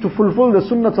important it is to fulfill the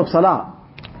sunnats of salah.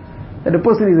 That a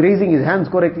person is raising his hands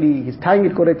correctly, he's tying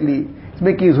it correctly, he's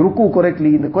making his ruku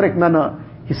correctly, in the correct manner,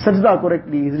 his sajda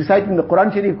correctly, he's reciting the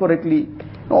Quran Sharif correctly.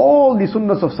 All the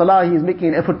sunnats of salah he is making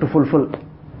an effort to fulfill.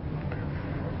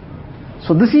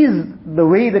 So this is the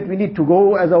way that we need to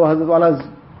go, as our Hazrat Wala's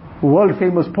world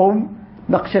famous poem,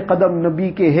 Naqsh Qadam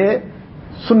Nabi ke hai,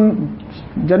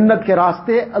 Jannat ke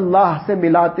raaste, Allah se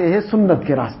milate hai, Sunnat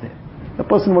ke raaste. A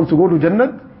person wants to go to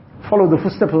Jannat, follow the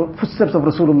footsteps of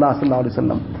Rasulullah Sallallahu Alaihi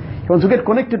Wasallam. He wants to get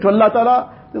connected to Allah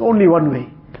Ta'ala, there's only one way.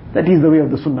 That is the way of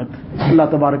the Sunnat. Allah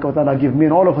Tabaraka wa Ta'ala give me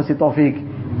and all of us the tawfiq,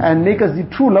 and make us the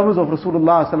true lovers of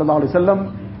Rasulullah Sallallahu Alaihi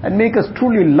Wasallam, and make us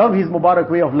truly love his Mubarak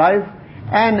way of life,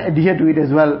 and adhere to it as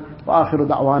well. Wa akhiru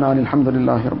da'wana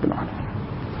alhamdulillahi rabbil alamin.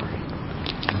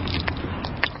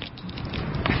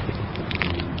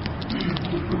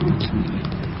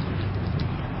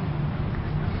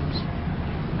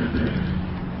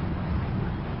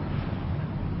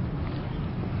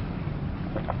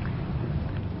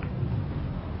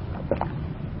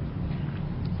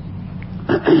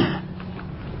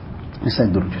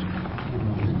 Recite Durud.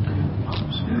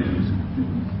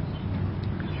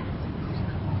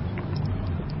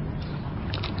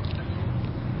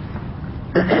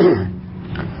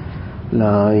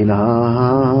 La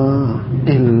ilaha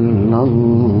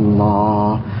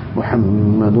illallah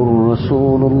Muhammadur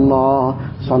Rasulullah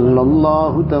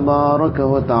sallallahu tabaraka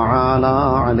wa ta'ala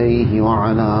alayhi wa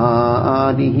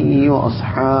ala alihi wa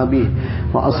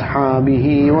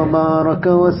ashabihi wa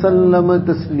baraka wa sallama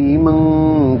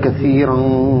tasliman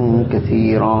kathiran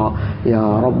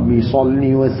ya Rabbi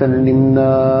salli wa sallim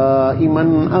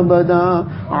daiman abada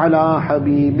ala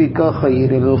habibika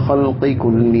khairil khalqi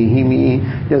kullihim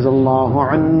jazallahu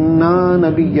anna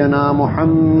nabiyyana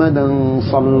Muhammadan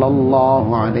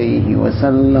sallallahu alayhi wa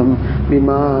sallam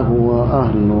bima huwa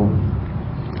ahlu.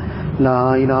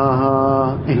 La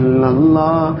ilaha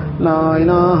illallah, la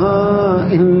ilaha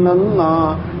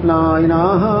illallah, la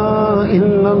ilaha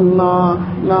illallah,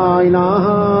 la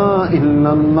ilaha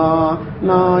illallah,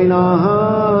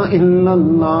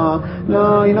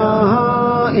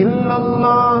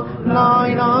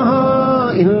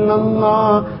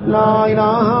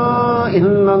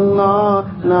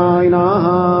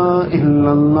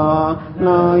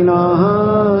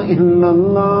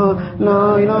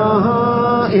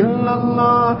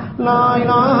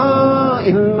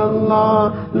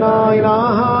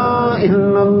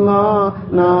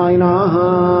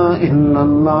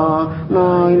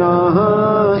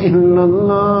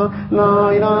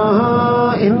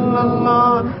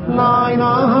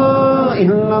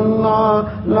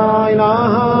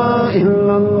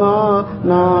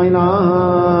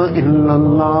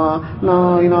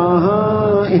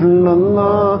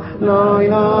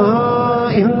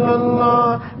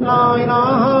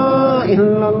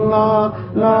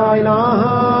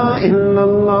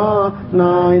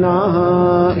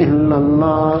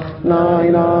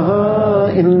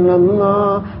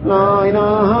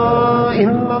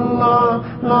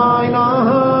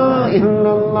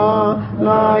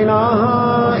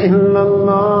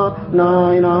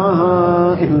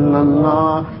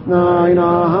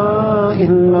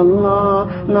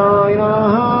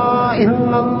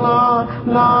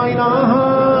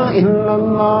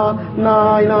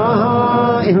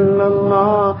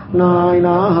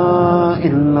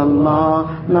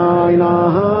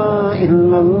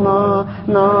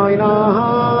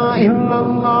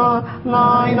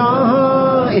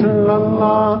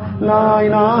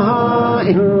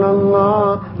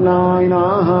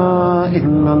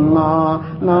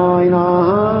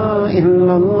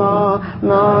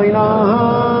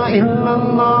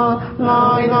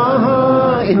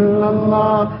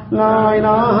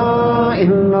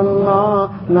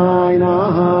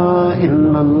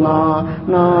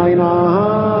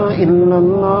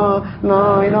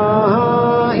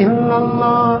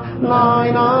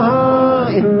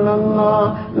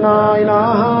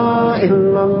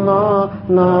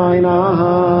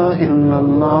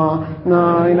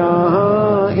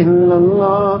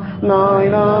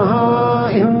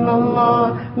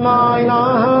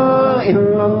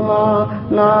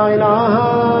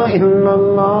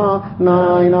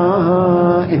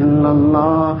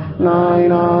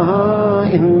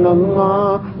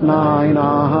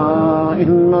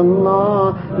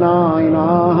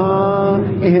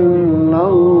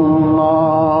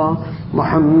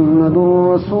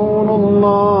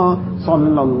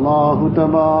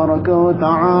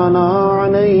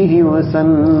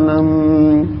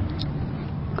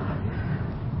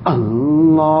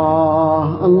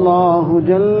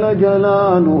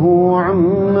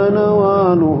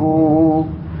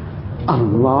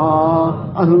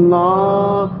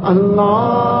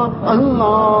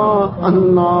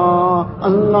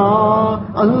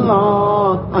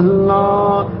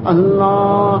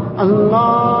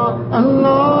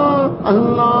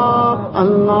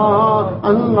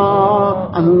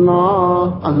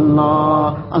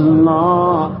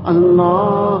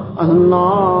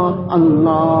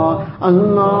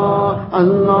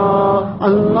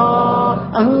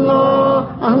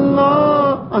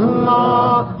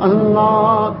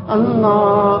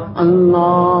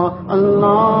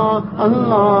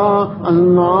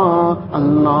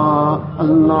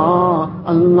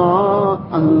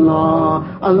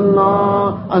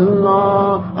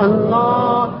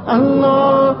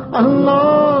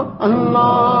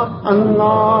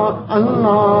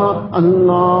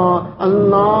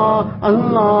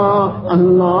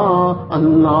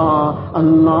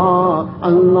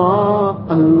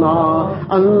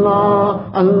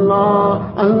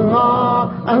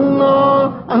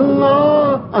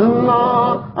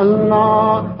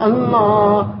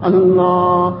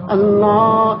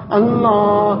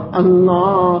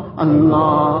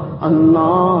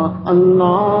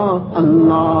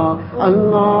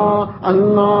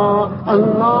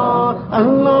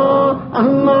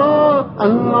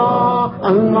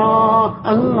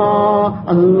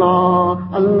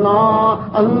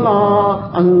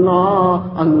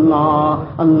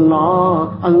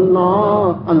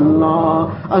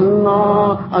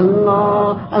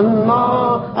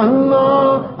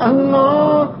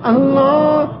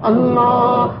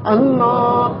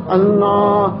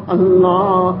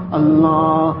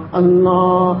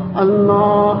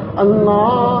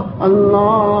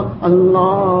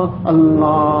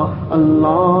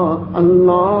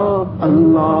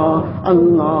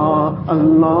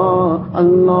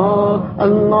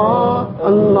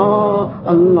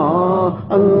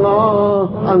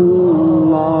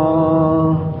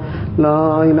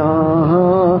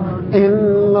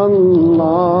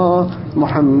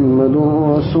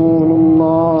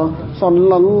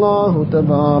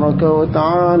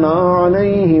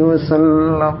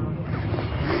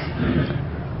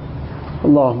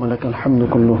 اللهم لك الحمد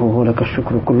كله ولك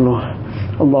الشكر كله.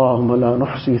 اللهم لا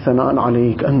نحصي ثناء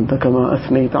عليك أنت كما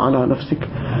أثنيت على نفسك.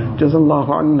 جزا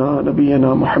الله عنا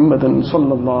نبينا محمدا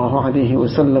صلى الله عليه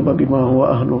وسلم بما هو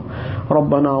أهله.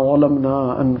 ربنا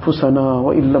ظلمنا أنفسنا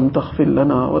وإن لم تغفر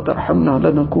لنا وترحمنا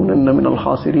لنكونن من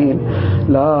الخاسرين.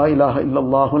 لا إله إلا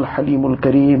الله الحليم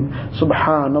الكريم.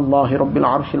 سبحان الله رب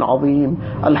العرش العظيم.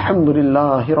 الحمد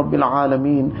لله رب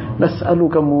العالمين.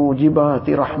 نسألك موجبات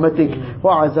رحمتك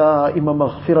وعزائم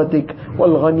مغفرتك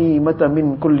والغنيمة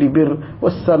من كل بر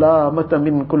والسلامة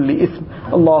من كل إثم.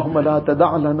 اللهم لا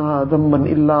تدع لنا ذنبا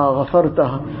إلا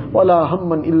غفرته ولا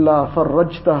هما إلا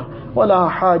فرجته ولا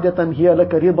حاجة هي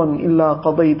لك رضا إلا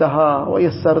قضيتها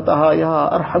ويسرتها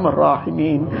يا أرحم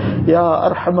الراحمين يا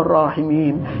أرحم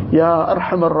الراحمين يا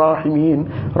أرحم الراحمين.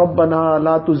 ربنا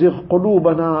لا تزغ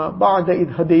قلوبنا بعد إذ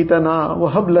هديتنا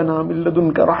وهب لنا من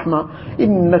لدنك رحمة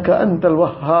إنك أنت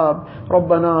الوهاب.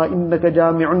 ربنا إنك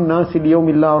جامع الناس ليوم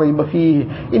لا ريب فيه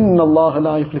إن الله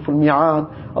لا يخلف الميعاد.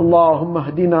 اللهم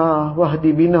اهدنا واهد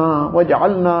بنا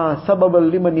واجعلنا سببا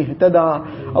لمن اهتدى.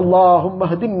 اللهم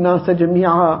اهد الناس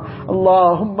جميعا.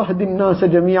 اللهم اهد الناس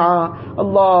جميعا.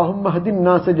 اللهم اهد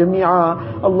الناس جميعا.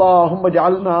 اللهم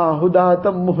اجعلنا هداة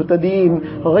مهتدين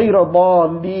غير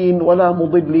ضالين ولا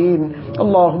مضلين.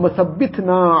 اللهم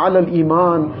ثبتنا على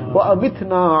الإيمان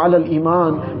وأمتنا على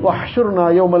الإيمان واحشرنا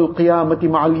يوم القيامة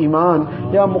مع الإيمان.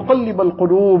 يا مقلب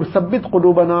القلوب ثبت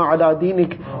قلوبنا على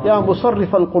دينك. يا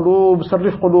مصرف القلوب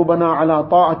صرف قلوبنا على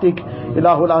طاعتك.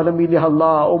 إله العالمين, Ya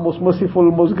Allah, O most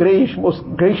merciful, most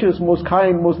gracious, most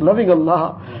kind, most loving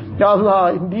Allah. Ya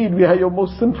Allah, indeed we are your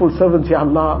most sinful servants, Ya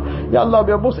Allah. Ya Allah,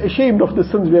 we are most ashamed of the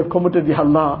sins we have committed, Ya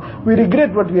Allah. We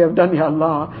regret what we have done, Ya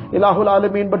Allah. Ilahul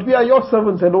Alameen, but we are your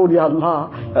servants alone, Ya Allah.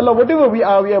 Ya Allah, whatever we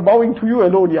are bowing to you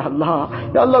alone, Ya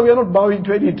Allah. Ya Allah, we are not bowing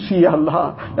to any tree, Ya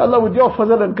Allah. Ya Allah, with your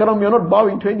fazl and karam, we are not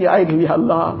bowing to any idol, Ya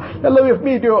Allah. Ya Allah, we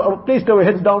have placed our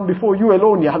heads down before you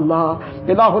alone, Ya Allah.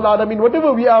 Ilahul Alameen,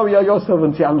 whatever we are your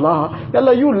servants, Ya Allah. Ya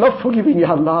Allah, you love forgiving,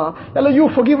 Ya Allah. Ya Allah, you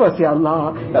forgive us, Ya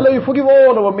Allah. Ya Allah, you forgive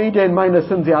all our major and minor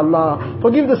sins, Ya Allah.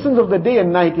 Forgive the sins of the day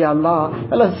and night, Ya Allah.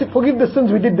 Ya Allah, forgive the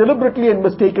sins we did deliberately and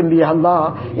mistakenly, Ya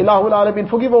Allah. Ilahul Alameen,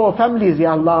 forgive our families,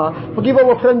 Ya Allah. Forgive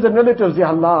our friends and relatives, Ya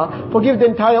Allah. Forgive the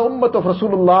entire ummah of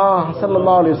Rasulullah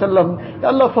sallallahu alayhi wa sallam. Ya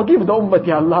Allah, forgive the ummah,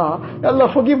 Ya Allah. Ya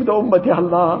Allah, forgive the ummah, Ya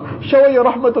Allah. Shower your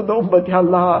rahmat on the ummah, Ya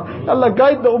Allah. Ya Allah,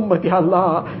 guide the ummah, Ya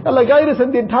Allah. Ya Allah, guide us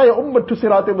in the entire ummah to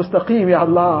Sirat al-Mustaqim, Ya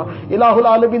Allah. Ilahul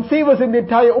Alameen, save us in the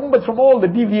entire ummah from all the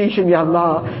deviation, Ya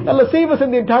Allah. Ya Allah, save us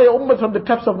in the entire ummah from the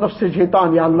traps of nafs and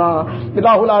shaitan, Ya Allah.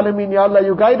 Ilahul Alameen, Ya Allah,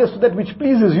 you guide us to that which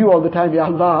pleases you all the time, Ya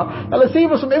Allah. Ya Allah,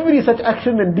 save us from every such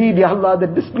action and deed, Ya Allah,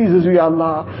 that displeases you, Ya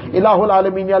Allah. Ilahul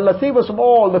Alameen, Ya Allah, save us from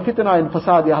all the fitna and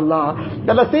fasad, Ya Allah.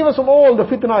 Ya Allah, save us from all the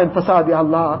fitna and fasad, Ya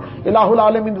Allah. Ilahul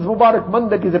Alameen, this Mubarak month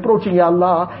that is approaching, Ya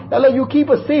Allah. Ya Allah, you keep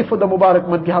us safe for the Mubarak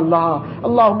month, Ya Allah.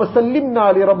 Allahumma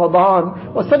sallimna li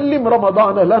Ramadan wa sallim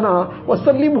Ramadan lana wa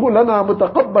sallimhu lana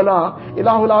mutaqabbala.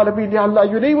 Ilahul Alameen, Ya Allah,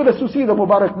 you enable us to see the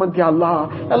Mubarak month, Ya Allah.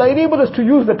 Ya Allah, enable us to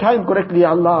use the time correctly,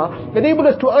 Ya Allah. Enable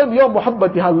us to earn your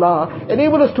muhabbat, Ya Allah.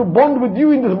 Enable us to bond with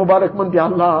you in this Mubarak month, Ya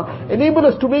Allah. Enable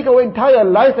us to make our entire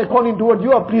life according to what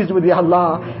you are pleased with, Ya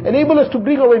Allah. Enable us to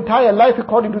bring our entire life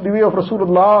according to the way of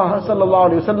Rasulullah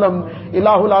sallallahu alayhi wa sallam.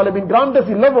 Ilahul Alameen, grant us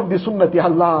the love of the sunnah, Ya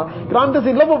Allah. Grant us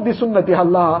the love of the sunnah, Ya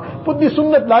Allah. Put the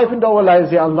sunnah life into our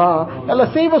lives, Ya Allah. Ya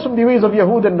Allah, save us from the ways of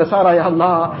Yahud and Nasara, Ya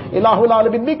Allah. Ilahul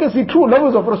Alameen, make us the true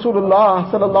lovers of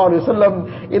Rasulullah sallallahu alayhi wa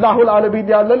sallam. Ilahul Alameen,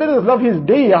 Ya Allah, let us love his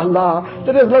day, Ya Allah.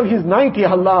 Let us love his night,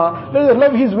 Ya Allah. Let us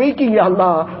love his waking, Ya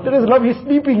Allah. Let us love his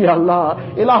sleeping, Ya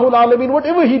Allah. Ilahul Alameen,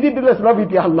 whatever he did, let us love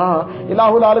it, Ya Allah.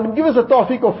 Ilahul Alameen, give us a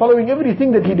tawfiq of following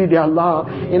everything that he did, Ya Allah.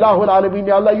 Ilahul Alameen,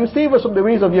 Ya Allah, you save us from the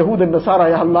ways of Yahud and Nasara,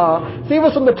 Ya Allah. Save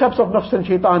us from the traps of nafs and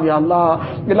shaitan, Ya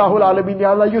Allah. Ilahul Alameen,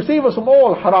 Ya Allah, you save us from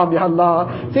all haram, Ya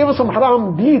Allah. Save us from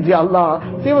haram deeds, Ya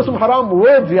Allah. Save us from haram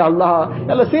words, Ya Allah.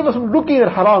 Ya Allah, save us from looking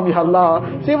at haram, Ya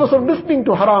Allah. Save us from listening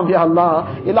to haram, Ya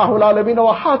Allah. Ilahul Alameen,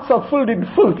 our hearts are filled in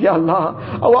filth, Ya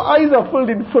Allah. Our eyes are filled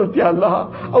in filth, Ya Allah.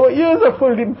 Our ears are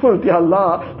filled in filth, Ya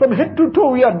Allah. From head to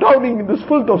toe we are drowning in this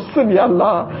filth of sin, Ya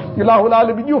Allah. Ilahul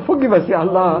Alameen, you forgive us, Ya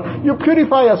Allah. You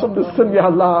purify us from this sin, Ya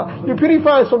Allah. You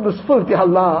purify us from this filth, Ya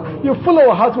Allah. You fill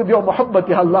our hearts with your muhabbat,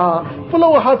 Ya Allah. Fill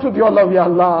our hearts with your love, Ya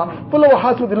Allah. Fill our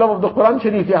hearts with the love of the Quran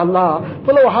Sharif, Ya Allah.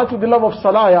 Fill our hearts with the love of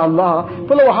Salah, Ya Allah.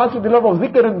 Fill our hearts with the love of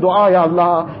zikr and dua, Ya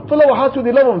Allah. Fill our hearts with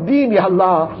the love of deen, Ya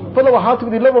Allah. Fill our hearts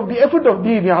with the love of the effort of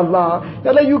deen, Ya Allah.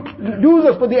 Ya Allah, you use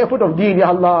us for the effort of deen, Ya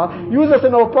Allah. Use us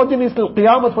in our progeny till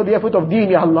Qiyamah for the effort of deen,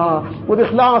 Ya Allah. With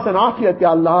ikhlas and afiyat,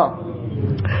 Ya Allah.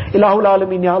 Ilahul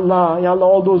Alameen, Ya Allah,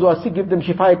 all those who are sick, give them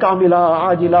shifa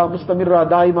kamila, ajila, mustamirra,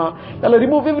 daima. Ya Allah,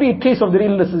 remove every trace of their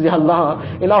illnesses, Ya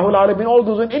Allah. Ilahul Alameen, all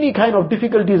those in any kind of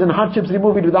difficulties and hardships,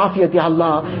 remove it with afiyat, Ya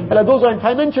Allah. Ya Allah, those who are in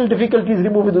financial difficulties,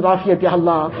 remove it with afiyat, Ya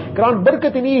Allah. Grant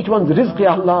barakat in each one's rizq,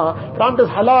 Ya Allah. Grant us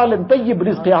halal and tayyib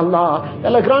rizq, Ya Allah. Ya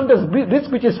Allah, grant us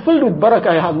rizq which is filled with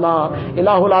barakah, Ya Allah.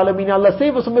 Ilahul Alameen, Ya Allah,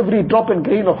 save us from every drop and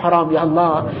grain of haram, Ya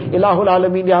Allah. Ilahul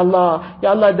Alameen, Ya Allah.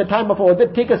 Ya Allah, at the time of our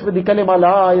death, take us with the kalima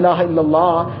la ilaha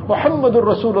illallah, Muhammadur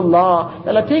Rasulullah.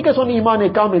 Ya Allah, take us on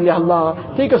iman kamil, Ya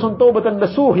Allah. Take us on tawbat and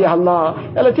nasuh, Ya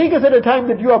Allah. Ya Allah, take us at a time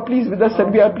that you are pleased with us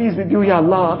and we are pleased with you, Ya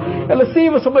Allah. Ya Allah,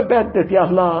 save us from a bad death, Ya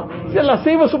Allah. Ya Allah,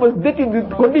 save us from a death in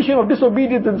the condition of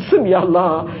disobedience and sin, Ya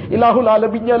Allah. Ilahul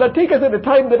Alameen, Ya Allah, take us at a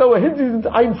time that our heads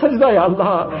are in sajda, Ya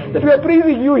Allah. That we are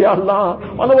praising you, Ya Allah.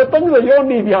 On our tongues are your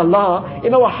name, Ya Allah.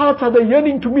 In our hearts are the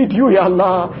yearning to meet you, Ya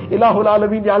Allah. Ilahul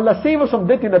Alameen, Ya Allah, save us from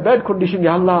death in a bad condition,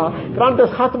 Ya Allah. Grant us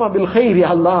khatma bil khair, Ya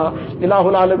Allah.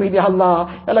 Ilahul Alameen, Ya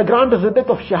Allah. Ya Allah, grant us the death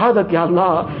of shahadat, Ya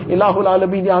Allah. Ilahul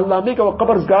Alameen, Ya Allah. Make our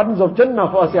qabrs gardens of Jannah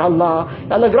for us, Ya Allah.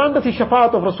 Ya Allah, grant us the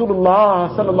shafaat of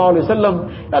Rasulullah sallallahu alayhi wa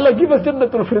sallam. Ya Allah, give us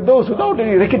Jannatul Firdaus without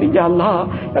any reckoning, Ya Allah.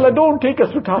 Ya Allah, don't take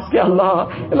us to task, Ya Allah.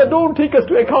 Ya Allah, don't take us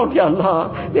to account, Ya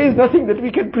Allah. There is nothing that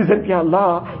we can present, Ya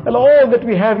Allah. Ya Allah, all that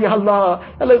we have, Ya Allah.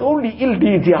 Ya Allah, is only ill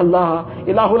deeds, Ya Allah.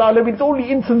 Ilahul Alameen, it's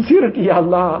only insincerity, Ya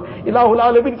Allah. Ilahul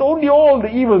Alameen, it's only all the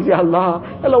evils, Ya Allah.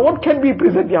 Ya Allah, what can we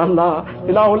present, Ya Allah?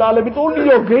 Ilahul Alameen, it's only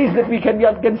your grace that we can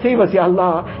save us, Ya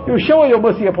Allah. You shower your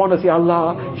mercy upon us, Ya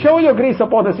Allah. Shower your grace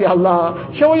upon us, Ya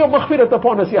Allah. Shower your maghfirat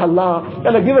upon us, Ya Allah. Ya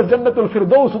Allah, give us Jannatul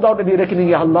Firdaus without any reckoning,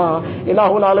 Ya Allah.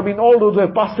 Ilahul Alameen, all those who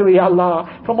have passed away, Ya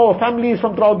Allah, from our families,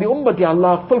 from throughout the ummah, Ya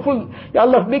Allah, fulfill, Ya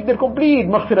Allah, make their complete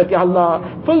maghfirat, Ya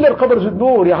Allah. Fill their qabrs with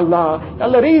nur, Ya Allah. Ya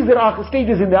Allah, raise their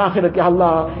stages in the akhirat, Ya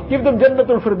Allah. Give them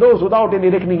Jannatul Firdaus without any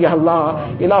reckoning, Ya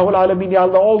Allah. Ilahul Alameen, Ya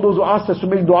Allah, all those who asked us to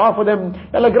make dua for them,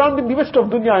 Ya Allah, grant them the best of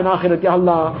dunya and akhirat, Ya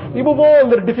Allah. Remove all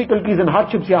their difficulties and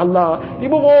hardships, Ya Allah.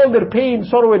 Remove all their pain,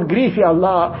 sorrow and grief, Ya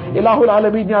Allah. Ilahul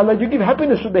Alameen, Ya Allah, you give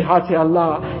happiness to their hearts, Ya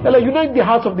Allah. Ya Allah, unite the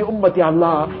hearts of the ummah, Ya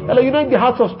Allah. Ya Allah, unite the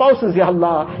hearts of spouses, Ya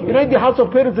Allah. Unite the hearts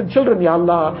of parents and children, Ya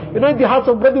Allah. Unite the hearts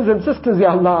of brothers and sisters,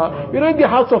 Ya Allah. Unite the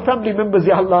hearts of family members,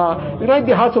 Ya Allah. Unite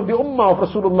the hearts of the ummah of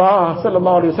Rasulullah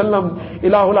sallallahu alayhi wa sallam.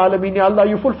 Ilahul Alameen, Ya Allah,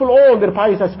 you fulfill all their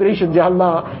pious aspirations, Ya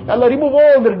Allah. Ya Allah, remove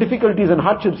all their difficulties and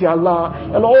hardships, Ya Allah.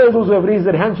 Ya Allah, all those who have raised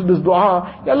their hands to this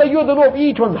dua, Ya Allah, you know of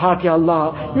each one's heart, Ya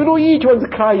Allah. You know each one's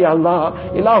cry, Ya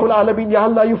Allah. Ilahul Alameen, Ya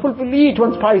Allah, you fulfill each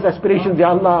one's pious aspirations, Ya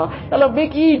Allah. Ya Allah,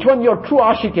 make each one your true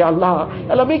ashik, Ya Allah.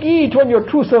 Ya Allah, make each one your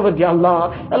true servant, Ya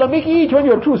Allah. Ya Allah, make each one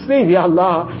your true slave, Ya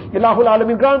Allah. Ilahul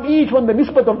Alameen, grant each one the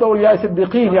nisbat of the awliya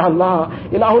siddiqeen, Ya Allah.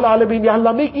 Ilahul Alameen, Ya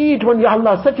Allah, make each one, Ya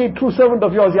Allah, such a true servant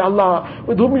of yours, Ya Allah,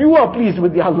 with whom you are pleased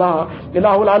with, Ya Allah.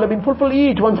 Ilahul Alameen, fulfill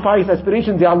each one's pious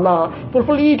aspirations, Ya Allah.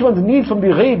 Fulfill each one's needs from the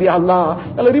ghaib, Ya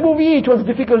Allah. Ya Allah, remove each one's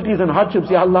difficulties and hardships,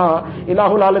 Ya Allah.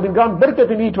 Ilahul Alameen, grant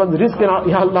barakat in each one's rizq,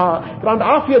 Ya Allah. Grant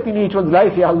afiyat in each one's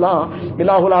life, Ya Allah.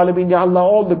 Ilahul Alameen, Ya Allah,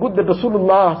 all the good that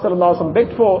Rasulullah sallallahu alaihi wasallam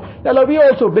begged for, Ya Allah, we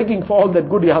are also begging for all that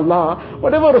good, Ya Allah.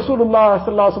 Whatever Rasulullah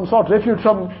sallallahu alaihi wasallam sought refuge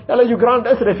from, Ya Allah, you grant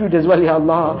us refuge as well, Ya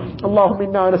Allah. Allahumma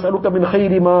inna nas'aluka min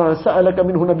khayri ma sa'alaka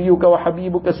minhu nabiyyuka wa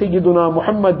habibuka sayyiduna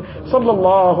Muhammad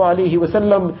sallallahu alayhi wa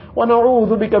sallam, wa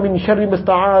na'udhu bika min sharri ma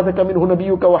sta'adhaka minhu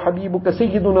nabiyyuka wa habibuka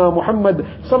sayyiduna Muhammad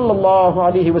sallallahu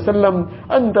alayhi wa sallam.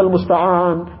 Anta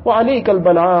al-musta'an wa alayka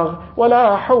al-balagh wa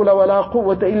la hawla wa la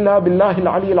quwwata illa billahi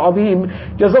al-ali al-azim.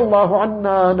 Jazallahu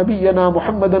anna nabiyyana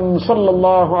Muhammadan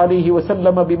sallallahu alayhi wa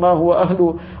sallam bima huwa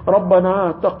ahlu.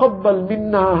 Rabbana taqabbal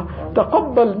minna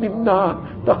تقبل منا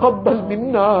تقبل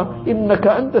منا إنك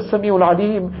أنت السميع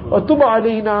العليم وتب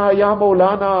علينا يا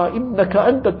مولانا إنك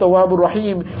أنت التواب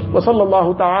الرحيم وصلى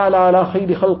الله تعالى على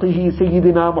خير خلقه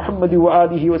سيدنا محمد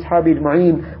وآله وأصحابه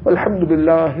أجمعين والحمد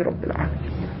لله رب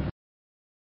العالمين.